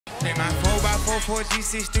Hey, my 4x4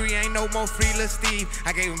 G63 ain't no more free little Steve.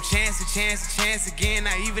 I gave him chance again.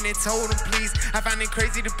 I even told him please. I find it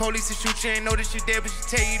crazy the police to shoot you, ain't know that you dead, but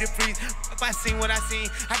she tell you to freeze. If I seen what I seen,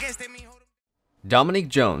 I guess that mean hold him. Dominique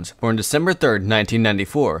Jones, born December 3rd,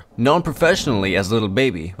 1994, known professionally as Little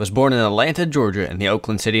Baby, was born in Atlanta, Georgia in the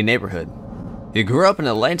Oakland City neighborhood. He grew up in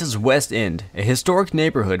Atlanta's West End, a historic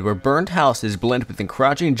neighborhood where burned houses blend with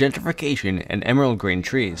encroaching gentrification and emerald green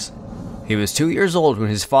trees. He was 2 years old when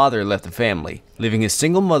his father left the family, leaving his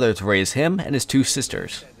single mother to raise him and his two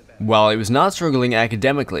sisters. While he was not struggling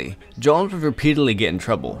academically, Jones would repeatedly get in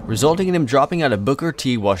trouble, resulting in him dropping out of Booker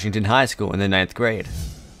T. Washington High School in the 9th grade.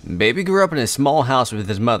 Baby grew up in a small house with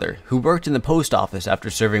his mother, who worked in the post office after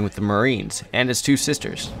serving with the Marines, and his two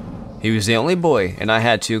sisters. He was the only boy, and I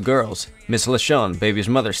had two girls, Miss LaShawn, Baby's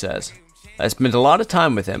mother says. I spent a lot of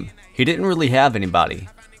time with him. He didn't really have anybody.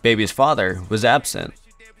 Baby's father was absent.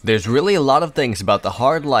 There's really a lot of things about the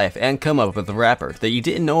hard life and come up with the rapper that you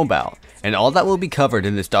didn't know about, and all that will be covered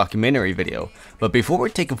in this documentary video. But before we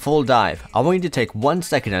take a full dive, I want you to take 1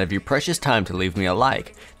 second out of your precious time to leave me a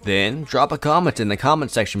like. Then, drop a comment in the comment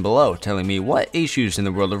section below telling me what issues in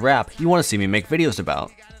the world of rap you want to see me make videos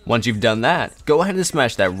about. Once you've done that, go ahead and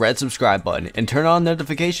smash that red subscribe button and turn on the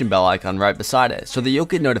notification bell icon right beside it so that you'll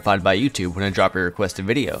get notified by YouTube when I drop your requested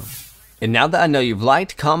video. And now that I know you've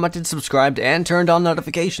liked, commented, subscribed, and turned on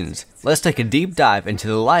notifications, let's take a deep dive into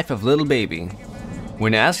the life of Little Baby.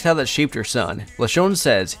 When asked how that shaped her son, LaShawn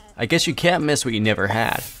says, "I guess you can't miss what you never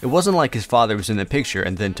had. It wasn't like his father was in the picture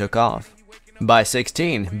and then took off." By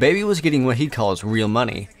 16, Baby was getting what he calls real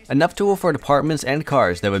money, enough to afford apartments and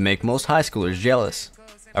cars that would make most high schoolers jealous.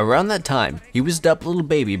 Around that time, he was dubbed Little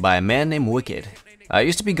Baby by a man named Wicked. "I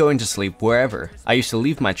used to be going to sleep wherever. I used to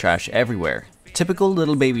leave my trash everywhere. Typical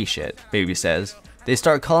Little Baby shit," Baby says. "They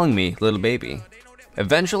start calling me Little Baby."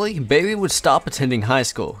 Eventually, Baby would stop attending high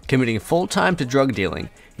school, committing full-time to drug dealing,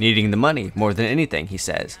 needing the money more than anything, he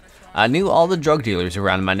says. "I knew all the drug dealers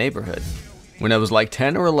around my neighborhood. When I was like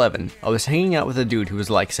 10 or 11, I was hanging out with a dude who was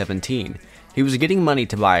like 17. He was getting money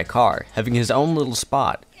to buy a car, having his own little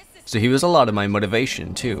spot. So he was a lot of my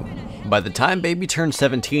motivation too. By the time Baby turned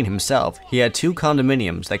 17 himself, he had 2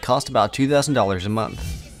 condominiums that cost about $2,000 a month.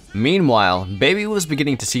 Meanwhile, Baby was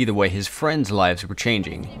beginning to see the way his friends' lives were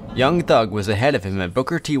changing. Young Thug was ahead of him at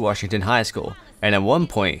Booker T. Washington High School, and at one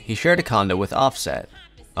point, he shared a condo with Offset.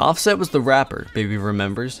 Offset was the rapper, Baby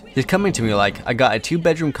remembers. He's coming to me like, "I got a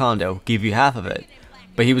 2-bedroom condo, give you half of it."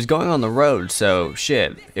 But he was going on the road, so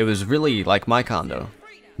shit, it was really like my condo.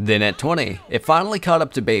 Then at 20, it finally caught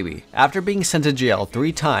up to Baby. After being sent to jail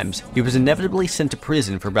 3 times, he was inevitably sent to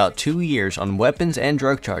prison for about 2 years on weapons and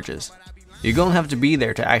drug charges. You're gonna have to be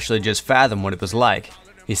there to actually just fathom what it was like.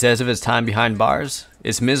 He says of his time behind bars,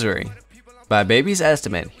 it's misery. By Baby's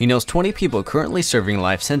estimate, he knows 20 people currently serving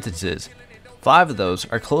life sentences. 5 of those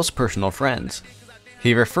are close personal friends.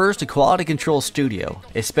 He refers to Quality Control Studio,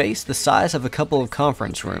 a space the size of a couple of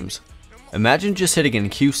conference rooms. "Imagine just sitting in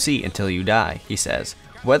QC until you die," he says.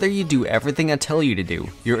 "Whether you do everything I tell you to do,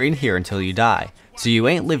 you're in here until you die, so you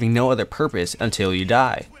ain't living no other purpose until you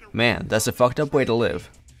die. Man, that's a fucked up way to live.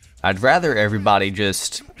 I'd rather everybody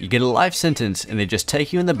you get a life sentence and they just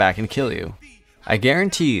take you in the back and kill you. I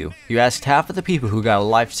guarantee you asked half of the people who got a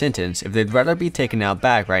life sentence if they'd rather be taken out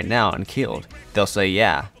back right now and killed. They'll say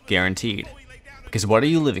yeah, guaranteed. Because what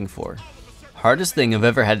are you living for?" "Hardest thing I've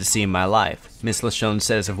ever had to see in my life," Miss LaShawn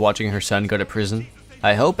says of watching her son go to prison.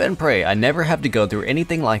 "I hope and pray I never have to go through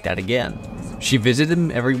anything like that again." She visited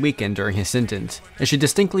him every weekend during his sentence, and she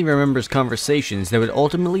distinctly remembers conversations that would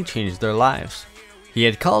ultimately change their lives. "He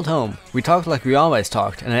had called home, we talked like we always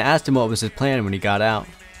talked, and I asked him what was his plan when he got out.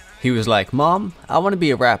 He was like, 'Mom, I want to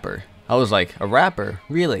be a rapper.' I was like, 'A rapper?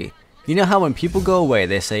 Really? You know how when people go away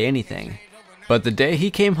they say anything.' But the day he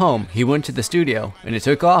came home, he went to the studio, and it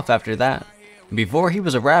took off after that." Before he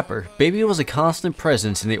was a rapper, Baby was a constant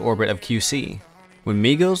presence in the orbit of QC. When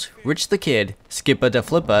Migos, Rich the Kid, Skippa da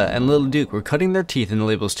Flippa, and Lil Duke were cutting their teeth in the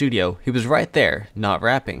label studio, he was right there, not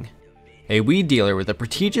rapping. A weed dealer with a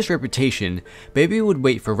prestigious reputation, Baby would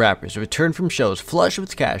wait for rappers to return from shows flush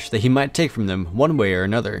with cash that he might take from them one way or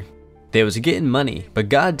another. They was getting money, but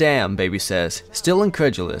goddamn, Baby says, still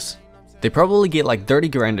incredulous. They probably get like 30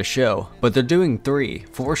 grand a show, but they're doing 3,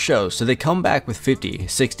 4 shows, so they come back with 50,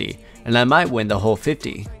 60, and I might win the whole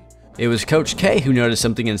 50. It was Coach K who noticed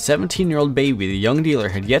something in 17-year-old Baby the young dealer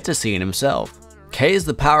had yet to see in himself. K is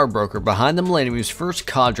the power broker behind the Millennium's first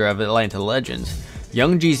cadre of Atlanta legends,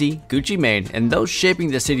 Young Jeezy, Gucci Mane, and those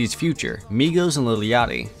shaping the city's future, Migos and Lil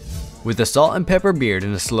Yachty. With a salt and pepper beard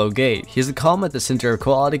and a slow gait, he is the calm at the center of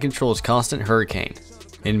Quality Control's constant hurricane.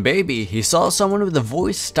 In Baby, he saw someone with the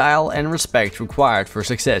voice, style, and respect required for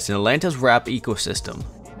success in Atlanta's rap ecosystem.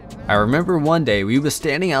 I remember one day we was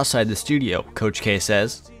standing outside the studio, Coach K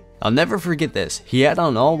says. I'll never forget this. He had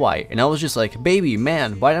on all white, and I was just like, "Baby,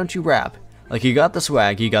 man, why don't you rap? Like, you got the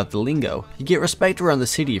swag, you got the lingo. You get respect around the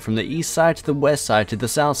city from the east side to the west side to the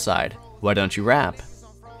south side. Why don't you rap?"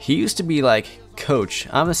 He used to be like, "Coach,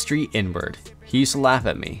 I'm a street N-word." He used to laugh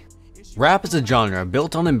at me. Rap is a genre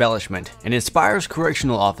built on embellishment and inspires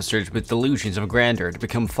correctional officers with delusions of grandeur to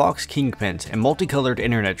become Fox kingpins and multicolored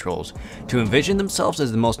internet trolls to envision themselves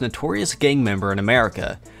as the most notorious gang member in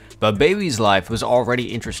America. But Baby's life was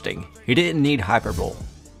already interesting. He didn't need hyperbole.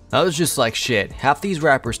 I was just like, "Shit, half these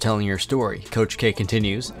rappers telling your story," Coach K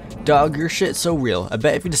continues. "Dog, your shit's so real, I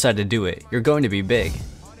bet if you decide to do it, you're going to be big."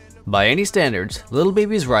 By any standards, Lil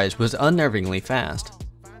Baby's rise was unnervingly fast.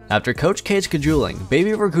 After Coach K's cajoling,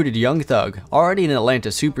 Baby recruited Young Thug, already an Atlanta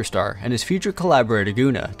superstar, and his future collaborator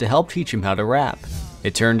Guna to help teach him how to rap.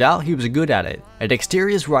 It turned out he was good at it, a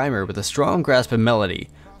dexterous rhymer with a strong grasp of melody,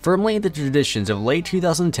 firmly in the traditions of late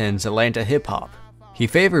 2010s Atlanta hip-hop. He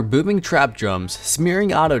favored booming trap drums,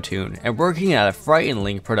 smearing auto-tune, and working at a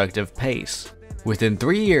frighteningly productive pace. Within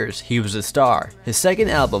 3 years, he was a star. His second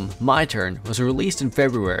album, My Turn, was released in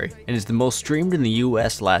February and is the most streamed in the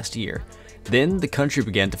US last year. Then, the country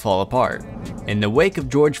began to fall apart. In the wake of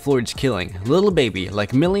George Floyd's killing, Lil Baby,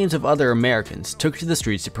 like millions of other Americans, took to the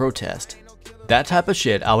streets to protest. "That type of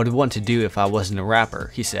shit I would want to do if I wasn't a rapper,"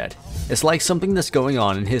 he said. "It's like something that's going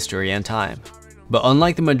on in history and time." But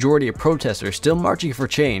unlike the majority of protesters still marching for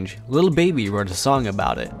change, Lil Baby wrote a song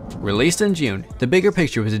about it. Released in June, The Bigger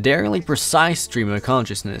Picture was a daringly precise stream of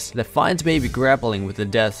consciousness that finds Baby grappling with the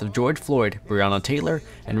deaths of George Floyd, Breonna Taylor,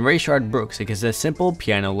 and Rayshard Brooks against a simple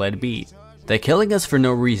piano-led beat. "They're killing us for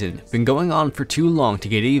no reason, been going on for too long to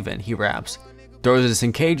get even," he raps. "Throws us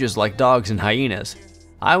in cages like dogs and hyenas.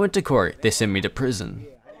 I went to court, they sent me to prison."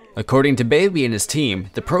 According to Baby and his team,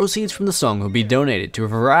 the proceeds from the song will be donated to a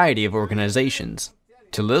variety of organizations.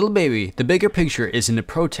 To Lil Baby, The Bigger Picture isn't a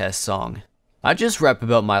protest song. "I just rap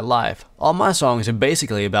about my life. All my songs are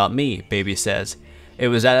basically about me," Baby says. "It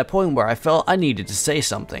was at a point where I felt I needed to say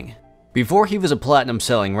something." Before he was a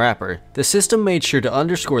platinum-selling rapper, the system made sure to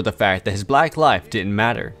underscore the fact that his black life didn't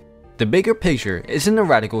matter. The Bigger Picture isn't a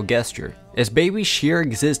radical gesture, it's Baby's sheer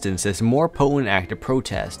existence as a more potent act of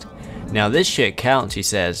protest. "Now this shit counts," he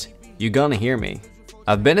says. "You gonna hear me.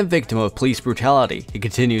 I've been a victim of police brutality," he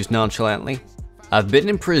continues nonchalantly. "I've been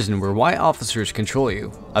in prison where white officers control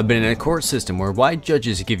you. I've been in a court system where white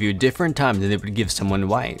judges give you a different time than they would give someone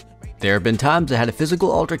white. There have been times I had a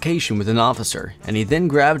physical altercation with an officer, and he then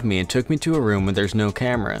grabbed me and took me to a room where there's no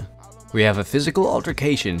camera. We have a physical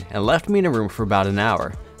altercation and left me in a room for about an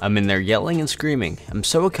hour. I'm in there yelling and screaming. I'm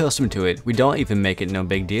so accustomed to it, we don't even make it no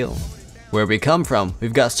big deal. Where we come from,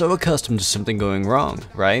 we've got so accustomed to something going wrong,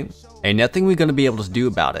 right? Ain't nothing we're gonna be able to do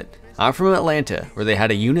about it. I'm from Atlanta, where they had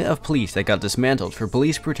a unit of police that got dismantled for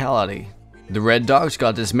police brutality. The Red Dogs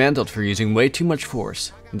got dismantled for using way too much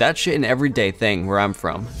force. That shit an everyday thing where I'm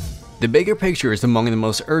from." The Bigger Picture is among the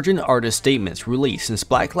most urgent artist statements released since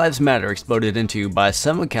Black Lives Matter exploded into, by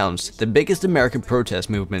some accounts, the biggest American protest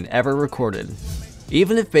movement ever recorded.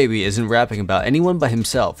 Even if Baby isn't rapping about anyone but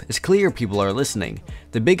himself, it's clear people are listening.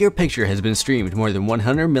 The Bigger Picture has been streamed more than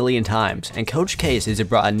 100 million times, and Coach K says it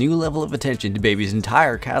brought a new level of attention to Baby's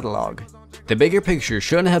entire catalog. The Bigger Picture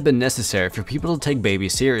shouldn't have been necessary for people to take Baby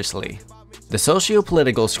seriously. The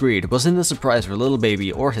socio-political screed wasn't a surprise for Lil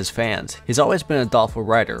Baby or his fans. He's always been a thoughtful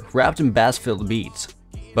writer, rapped in bass-filled beats.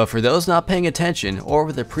 But for those not paying attention or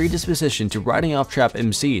with a predisposition to writing off trap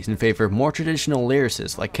MCs in favor of more traditional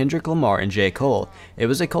lyricists like Kendrick Lamar and J. Cole, it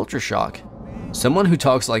was a culture shock. Someone who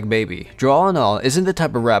talks like Baby, draw and all, isn't the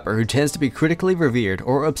type of rapper who tends to be critically revered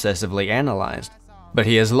or obsessively analyzed. But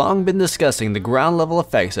he has long been discussing the ground-level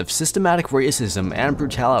effects of systematic racism and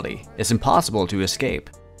brutality. It's impossible to escape.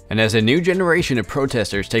 And as a new generation of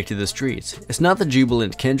protesters take to the streets, it's not the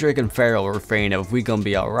jubilant Kendrick and Pharrell refrain of "we gon'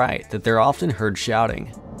 be alright" that they're often heard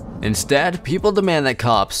shouting. Instead, people demand that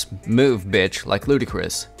cops move bitch like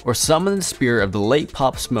Ludacris, or summon the spirit of the late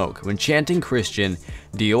Pop Smoke when chanting Christian,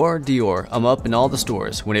 "Dior, Dior, I'm up in all the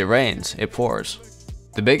stores, when it rains, it pours."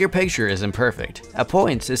 The Bigger Picture isn't perfect. At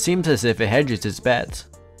points, it seems as if it hedges its bets.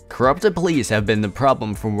 "Corrupted police have been the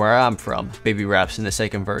problem from where I'm from," Baby raps in the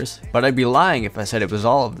second verse, "but I'd be lying if I said it was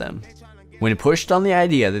all of them." When pushed on the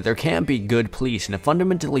idea that there can't be good police in a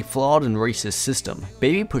fundamentally flawed and racist system,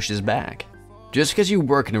 Baby pushes back. "Just because you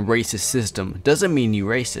work in a racist system doesn't mean you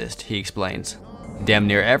racist," he explains. "Damn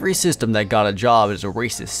near every system that got a job is a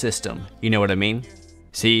racist system, you know what I mean?"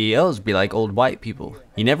 CEOs be like old white people.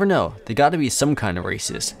 You never know, they gotta be some kind of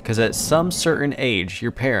racist, cause at some certain age,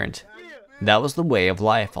 your parent, that was the way of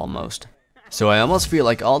life almost. So I almost feel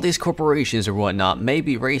like all these corporations or whatnot may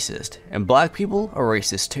be racist, and black people are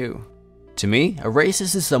racist too. To me, a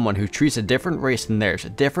racist is someone who treats a different race than theirs a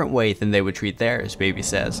different way than they would treat theirs, Baby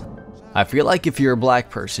says. I feel like if you're a black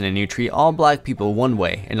person and you treat all black people one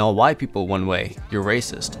way and all white people one way, you're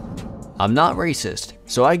racist. I'm not racist,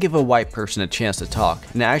 so I give a white person a chance to talk,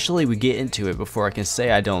 and actually we get into it before I can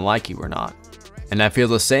say I don't like you or not. And I feel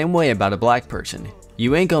the same way about a black person.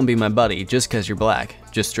 You ain't gonna be my buddy just cause you're black,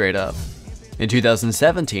 just straight up. In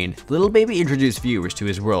 2017, Lil Baby introduced viewers to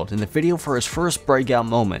his world in the video for his first breakout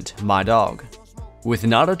moment, My Dog. With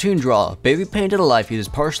an auto-tune draw, Baby painted a life he was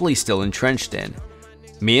partially still entrenched in.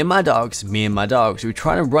 Me and my dogs, we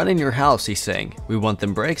try to run in your house, he sang. We want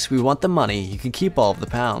them bricks, we want the money, you can keep all of the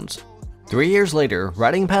pounds. 3 years later,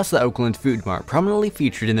 riding past the Oakland Food Mart prominently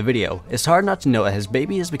featured in the video, it's hard not to know that as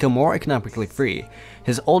Baby has become more economically free,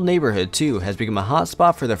 his old neighborhood too has become a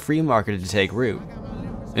hotspot for the free market to take root.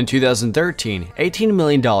 In 2013, $18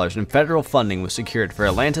 million in federal funding was secured for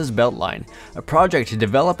Atlanta's Beltline, a project to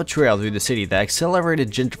develop a trail through the city that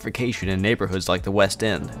accelerated gentrification in neighborhoods like the West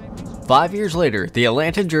End. 5 years later, the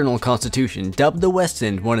Atlanta Journal-Constitution dubbed the West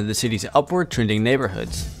End one of the city's upward trending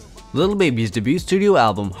neighborhoods. Lil Baby's debut studio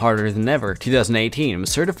album, Harder Than Ever 2018, was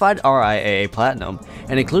certified RIAA Platinum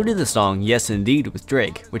and included the song Yes Indeed with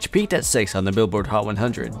Drake, which peaked at 6 on the Billboard Hot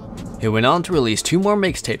 100. He went on to release 2 more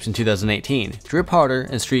mixtapes in 2018, Drip Harder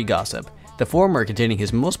and Street Gossip, the former containing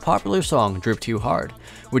his most popular song Drip Too Hard,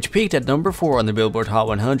 which peaked at number 4 on the Billboard Hot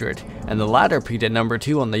 100, and the latter peaked at number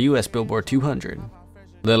 2 on the US Billboard 200.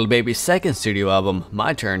 Lil Baby's second studio album,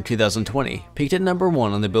 My Turn 2020, peaked at number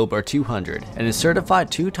 1 on the Billboard 200 and is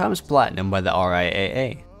certified 2 times platinum by the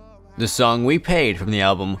RIAA. The song We Paid from the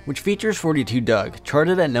album, which features 42 Doug,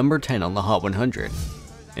 charted at number 10 on the Hot 100.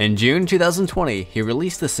 In June 2020, he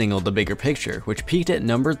released the single The Bigger Picture, which peaked at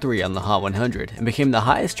number 3 on the Hot 100 and became the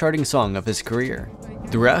highest charting song of his career.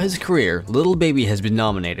 Throughout his career, Lil Baby has been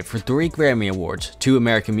nominated for 3 Grammy Awards, 2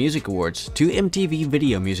 American Music Awards, 2 MTV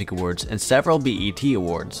Video Music Awards, and several BET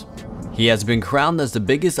Awards. He has been crowned as the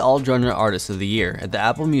biggest all-genre artist of the year at the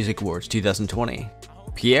Apple Music Awards 2020.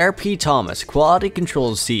 Pierre P. Thomas, Quality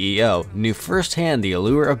Control's CEO, knew firsthand the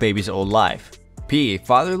allure of Baby's old life. P,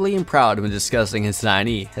 fatherly and proud when discussing his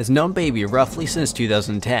signee, has known Baby roughly since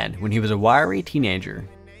 2010 when he was a wiry teenager.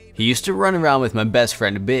 He used to run around with my best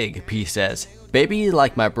friend Big, P says. Baby is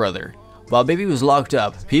like my brother. While Baby was locked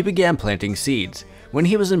up, P began planting seeds. When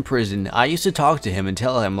he was in prison, I used to talk to him and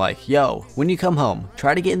tell him like, yo, when you come home,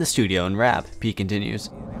 try to get in the studio and rap, P continues.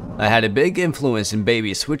 I had a big influence in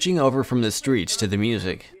Baby switching over from the streets to the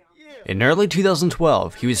music. In early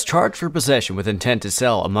 2012, he was charged for possession with intent to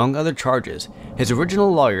sell, among other charges. His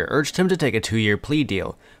original lawyer urged him to take a 2-year plea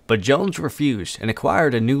deal, but Jones refused and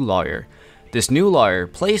acquired a new lawyer. This new lawyer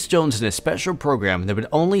placed Jones in a special program that would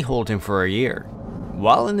only hold him for a year.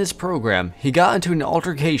 While in this program, he got into an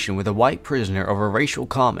altercation with a white prisoner over racial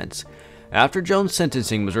comments, after Jones'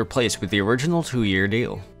 sentencing was replaced with the original 2-year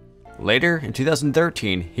deal. Later, in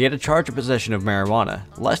 2013, he had a charge of possession of marijuana,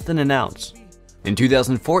 less than an ounce. In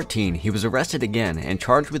 2014, he was arrested again and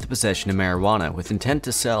charged with possession of marijuana with intent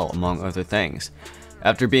to sell, among other things.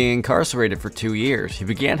 After being incarcerated for 2 years, he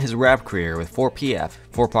began his rap career with 4PF,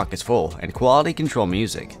 4 Pockets Full, and Quality Control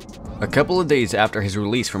Music. A couple of days after his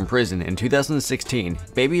release from prison in 2016,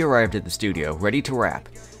 Baby arrived at the studio ready to rap.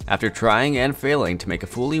 After trying and failing to make a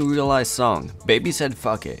fully realized song, Baby said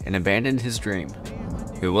fuck it and abandoned his dream.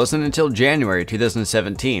 It wasn't until January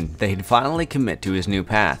 2017 that he'd finally commit to his new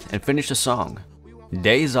path and finish a song.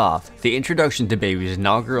 Days Off, the introduction to Baby's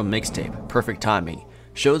inaugural mixtape, Perfect Timing,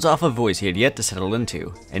 shows off a voice he had yet to settle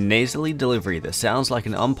into, and nasally delivery that sounds like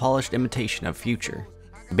an unpolished imitation of Future.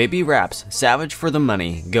 Baby raps, savage for the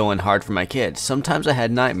money, going hard for my kids, sometimes I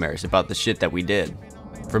had nightmares about the shit that we did.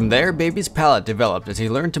 From there, Baby's palette developed as he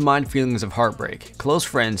learned to mind feelings of heartbreak, close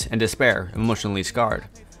friends, and despair, emotionally scarred,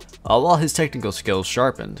 all while his technical skills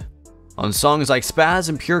sharpened. On songs like Spaz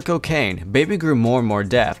and Pure Cocaine, Baby grew more and more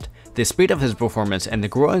deft. The speed of his performance and the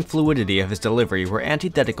growing fluidity of his delivery were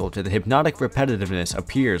antithetical to the hypnotic repetitiveness of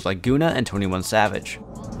peers like Guna and 21 Savage.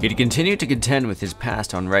 He'd continue to contend with his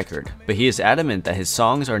past on record, but he is adamant that his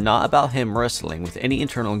songs are not about him wrestling with any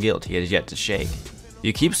internal guilt he has yet to shake.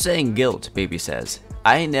 You keep saying guilt, Baby says.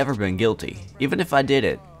 I ain't never been guilty. Even if I did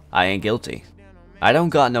it, I ain't guilty. I don't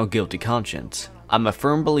got no guilty conscience. I'm a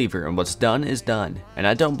firm believer in what's done is done, and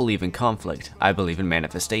I don't believe in conflict, I believe in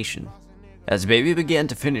manifestation. As Baby began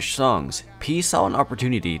to finish songs, P saw an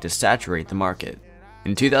opportunity to saturate the market.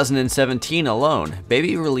 In 2017 alone,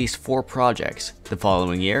 Baby released 4 projects. The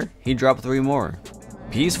following year, he dropped 3 more.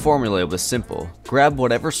 P's formula was simple: grab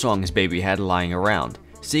whatever songs Baby had lying around,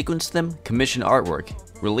 sequence them, commission artwork,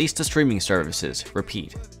 release to streaming services,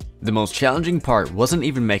 repeat. The most challenging part wasn't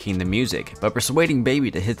even making the music, but persuading Baby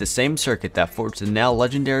to hit the same circuit that forged the now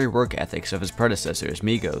legendary work ethics of his predecessors,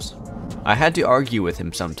 Migos. I had to argue with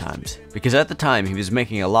him sometimes, because at the time he was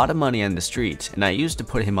making a lot of money on the streets and I used to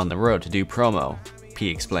put him on the road to do promo, P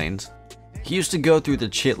explains. He used to go through the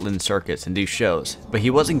Chitlin circuits and do shows, but he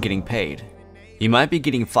wasn't getting paid. He might be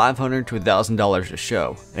getting $500 to $1,000 a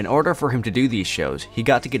show. In order for him to do these shows, he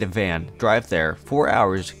got to get a van, drive there, 4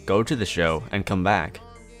 hours, go to the show, and come back.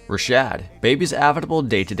 Rashad, Baby's avidable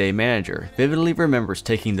day-to-day manager, vividly remembers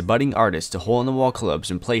taking the budding artist to hole-in-the-wall clubs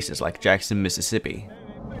in places like Jackson, Mississippi.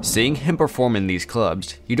 Seeing him perform in these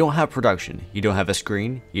clubs, you don't have production, you don't have a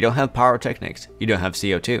screen, you don't have pyrotechnics, you don't have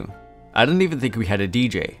CO2. I don't even think we had a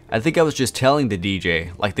DJ. I think I was just telling the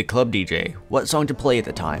DJ, like the club DJ, what song to play at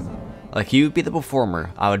the time. Like he would be the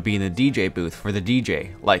performer, I would be in the DJ booth for the DJ,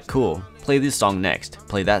 like cool, play this song next,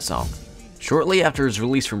 play that song. Shortly after his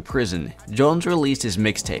release from prison, Jones released his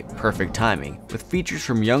mixtape, Perfect Timing, with features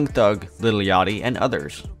from Young Thug, Lil Yachty, and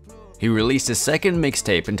others. He released his second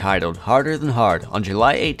mixtape entitled Harder Than Hard on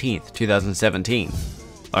July 18th, 2017.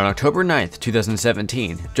 On October 9th,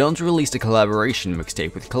 2017, Jones released a collaboration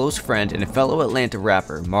mixtape with close friend and fellow Atlanta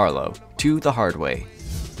rapper Marlo, To The Hard Way.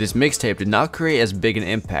 This mixtape did not create as big an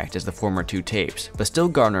impact as the former 2 tapes, but still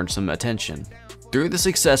garnered some attention. Through the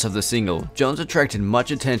success of the single, Jones attracted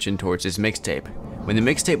much attention towards his mixtape. When the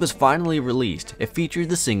mixtape was finally released, it featured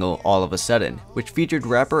the single All of a Sudden, which featured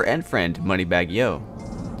rapper and friend Moneybagg Yo.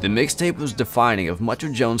 The mixtape was defining of much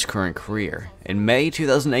of Jones' current career. In May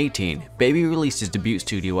 2018, Baby released his debut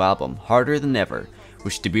studio album, Harder Than Ever,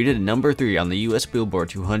 which debuted at number 3 on the US Billboard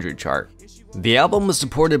 200 chart. The album was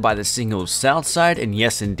supported by the singles Southside and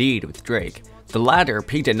Yes Indeed with Drake. The latter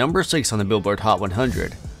peaked at number 6 on the Billboard Hot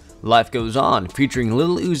 100. Life Goes On, featuring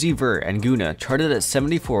Lil Uzi Vert and Gunna, charted at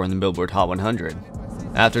 74 on the Billboard Hot 100.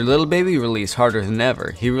 After Lil Baby released Harder Than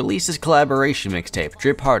Ever, he released his collaboration mixtape,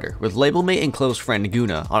 Drip Harder, with labelmate and close friend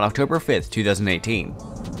Gunna on October 5th, 2018.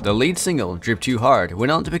 The lead single, Drip Too Hard,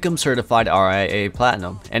 went on to become certified RIA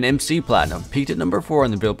Platinum, and MC Platinum, peaked at number 4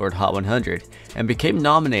 on the Billboard Hot 100, and became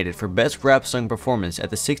nominated for Best Rap Song Performance at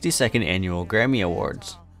the 62nd Annual Grammy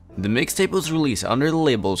Awards. The mixtape was released under the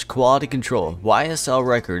labels Quality Control, YSL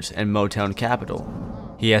Records, and Motown Capital.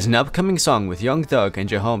 He has an upcoming song with Young Thug and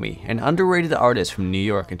Jahomie, an underrated artist from New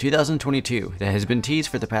York in 2022 that has been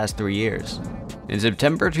teased for the past 3 years. In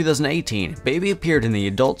September 2018, Baby appeared in the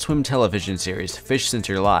Adult Swim television series Fish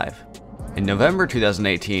Center Live. In November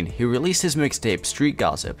 2018, he released his mixtape Street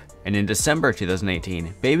Gossip, and in December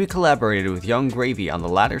 2018, Baby collaborated with Young Gravy on the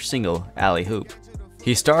latter single, Alley Hoop.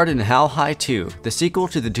 He starred in How High 2, the sequel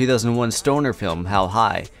to the 2001 stoner film How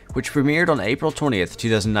High, which premiered on April 20th,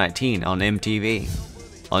 2019 on MTV.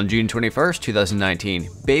 On June 21st, 2019,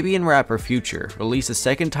 Baby and rapper Future released the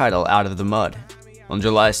second title, Out of the Mud. On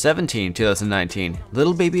July 17, 2019,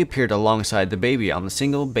 Lil Baby appeared alongside the Baby on the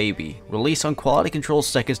single Baby, released on Quality Control's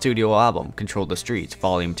second studio album, Control the Streets,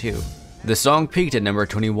 Volume 2. The song peaked at number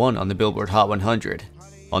 21 on the Billboard Hot 100.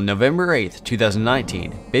 On November 8,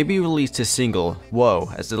 2019, Baby released his single, Whoa,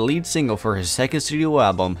 as the lead single for his second studio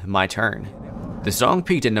album, My Turn. The song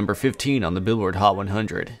peaked at number 15 on the Billboard Hot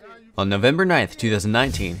 100. On November 9,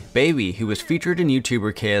 2019, Baby, who was featured in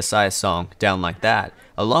YouTuber KSI's song, Down Like That,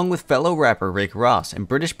 along with fellow rapper Rick Ross and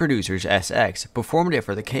British producers SX, performed it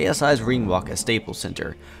for the KSI's Ring Walk at Staples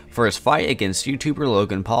Center for his fight against YouTuber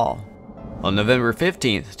Logan Paul. On November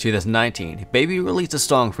 15, 2019, Baby released a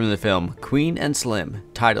song from the film Queen and Slim,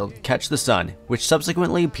 titled Catch the Sun, which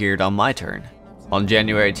subsequently appeared on My Turn. On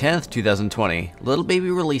January 10, 2020, Lil Baby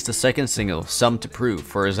released a second single, Some to Prove,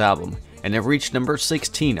 for his album, and it reached number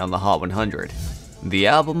 16 on the Hot 100. The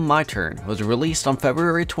album My Turn was released on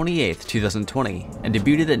February 28, 2020, and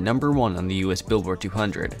debuted at number 1 on the US Billboard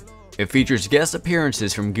 200. It features guest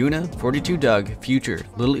appearances from Gunna, 42 Dugg, Future,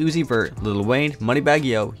 Lil Uzi Vert, Lil Wayne, Moneybagg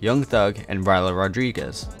Yo, Young Thug, and Ryla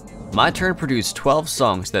Rodriguez. My Turn produced 12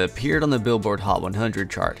 songs that appeared on the Billboard Hot 100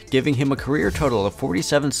 chart, giving him a career total of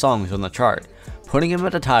 47 songs on the chart, putting him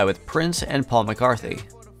at a tie with Prince and Paul McCartney.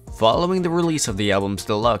 Following the release of the album's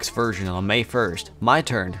deluxe version on May 1st, My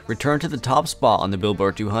Turn returned to the top spot on the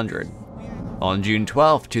Billboard 200. On June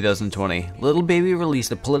 12, 2020, Lil Baby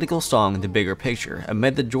released the political song The Bigger Picture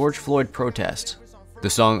amid the George Floyd protests.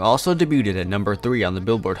 The song also debuted at number 3 on the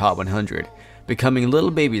Billboard Hot 100, becoming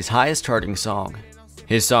Lil Baby's highest charting song.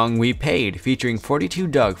 His song We Paid, featuring 42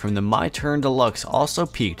 Dugg from the My Turn Deluxe, also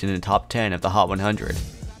peaked in the top 10 of the Hot 100.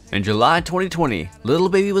 In July 2020, Lil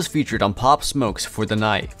Baby was featured on Pop Smoke's For the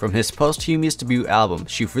Night from his posthumous debut album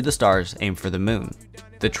Shoot for the Stars, Aim for the Moon.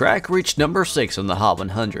 The track reached number 6 on the Hot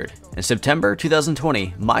 100. In September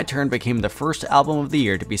 2020, My Turn became the first album of the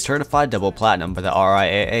year to be certified double platinum by the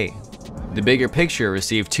RIAA. The Bigger Picture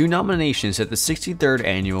received 2 nominations at the 63rd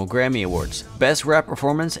Annual Grammy Awards, Best Rap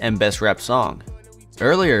Performance and Best Rap Song.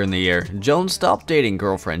 Earlier in the year, Jones stopped dating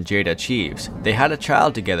girlfriend Jada Cheeves. They had a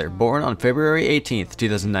child together, born on February 18,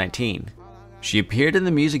 2019. She appeared in the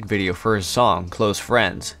music video for his song, Close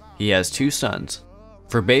Friends. He has 2 sons.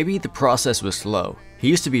 For Baby, the process was slow. He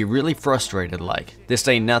used to be really frustrated like, "This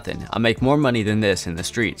ain't nothing, I make more money than this in the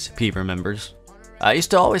streets," P remembers. "I used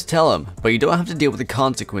to always tell him, but you don't have to deal with the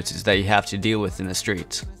consequences that you have to deal with in the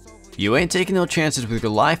streets. You ain't taking no chances with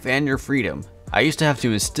your life and your freedom. I used to have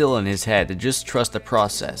to instill in his head to just trust the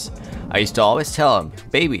process. I used to always tell him,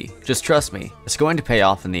 baby, just trust me, it's going to pay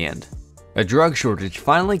off in the end." A drug shortage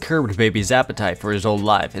finally curbed Baby's appetite for his old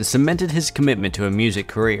life and cemented his commitment to a music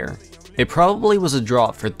career. "It probably was a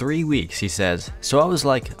drought for 3 weeks," he says, "so I was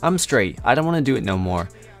like, I'm straight, I don't want to do it no more.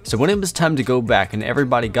 So when it was time to go back and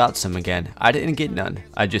everybody got some again, I didn't get none,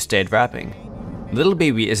 I just stayed rapping." Lil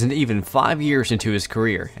Baby isn't even 5 years into his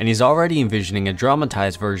career, and he's already envisioning a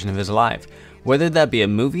dramatized version of his life, whether that be a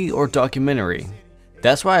movie or documentary.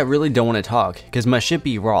 "That's why I really don't want to talk, cause my shit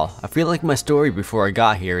be raw. I feel like my story before I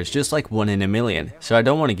got here is just like 1 in a million, so I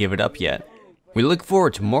don't want to give it up yet." We look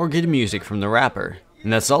forward to more good music from the rapper.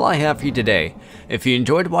 And that's all I have for you today. If you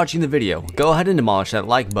enjoyed watching the video, go ahead and demolish that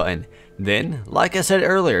like button. Then, like I said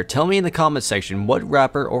earlier, tell me in the comments section what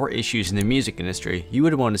rapper or issues in the music industry you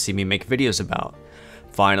would want to see me make videos about.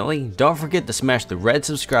 Finally, don't forget to smash the red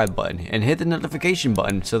subscribe button and hit the notification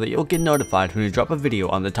button so that you'll get notified when we drop a video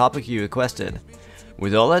on the topic you requested.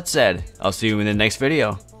 With all that said, I'll see you in the next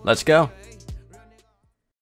video. Let's go!